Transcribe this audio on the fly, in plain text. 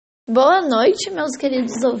Boa noite, meus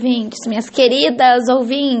queridos ouvintes, minhas queridas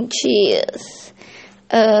ouvintes.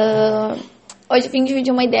 Hoje eu vim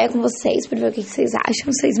dividir uma ideia com vocês para ver o que vocês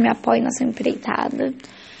acham. Vocês me apoiam nessa empreitada.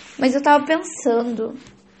 Mas eu tava pensando,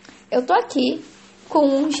 eu tô aqui com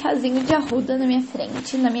um chazinho de arruda na minha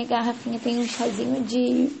frente. Na minha garrafinha tem um chazinho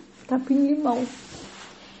de capim-limão.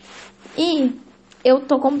 E eu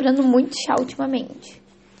tô comprando muito chá ultimamente.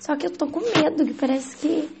 Só que eu tô com medo, que parece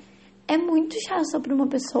que é muito chá só pra uma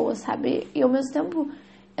pessoa, sabe? E ao mesmo tempo,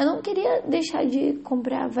 eu não queria deixar de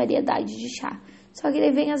comprar variedade de chá. Só que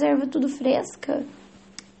daí vem as ervas tudo fresca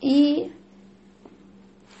e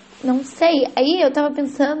não sei. Aí eu tava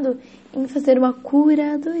pensando em fazer uma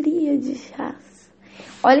curadoria de chás.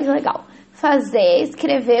 Olha que legal.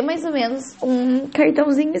 Escrever mais ou menos um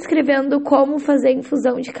cartãozinho escrevendo como fazer a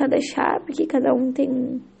infusão de cada chá, porque cada um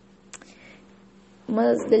tem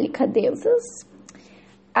umas delicadezas.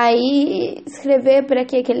 Aí escrever para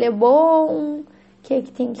que ele é bom, que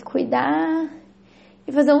tem que cuidar.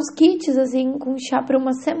 E fazer uns kits assim com chá para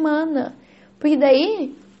uma semana. Porque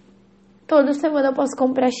daí, toda semana eu posso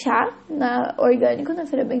comprar chá orgânico na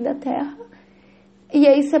Feira Bem da Terra. E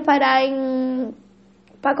aí separar em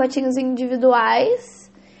pacotinhos individuais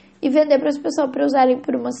e vender para as pessoas para usarem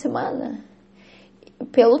por uma semana.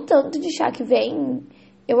 Pelo tanto de chá que vem,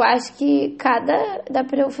 eu acho que dá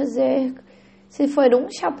para eu fazer, se for um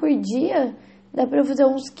chá por dia, dá pra eu fazer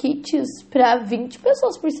uns kits pra 20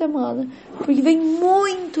 pessoas por semana. Porque vem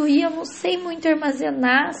muito e eu não sei muito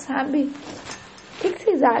armazenar, sabe? O que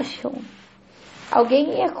vocês acham?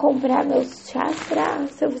 Alguém ia comprar meus chás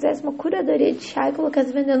se eu fizesse uma curadoria de chá e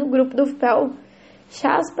colocasse vendendo no grupo do FPEL?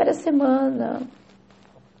 Chás para a semana.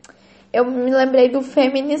 Eu me lembrei do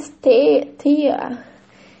Feministia,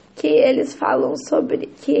 que eles falam sobre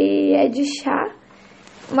que é de chá,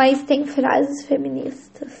 mas tem frases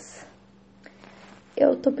feministas.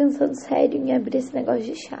 Eu tô pensando sério em abrir esse negócio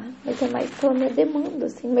de chá. Mas é mais pela minha demanda,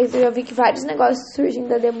 assim. Mas eu já vi que vários negócios surgem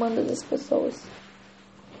da demanda das pessoas.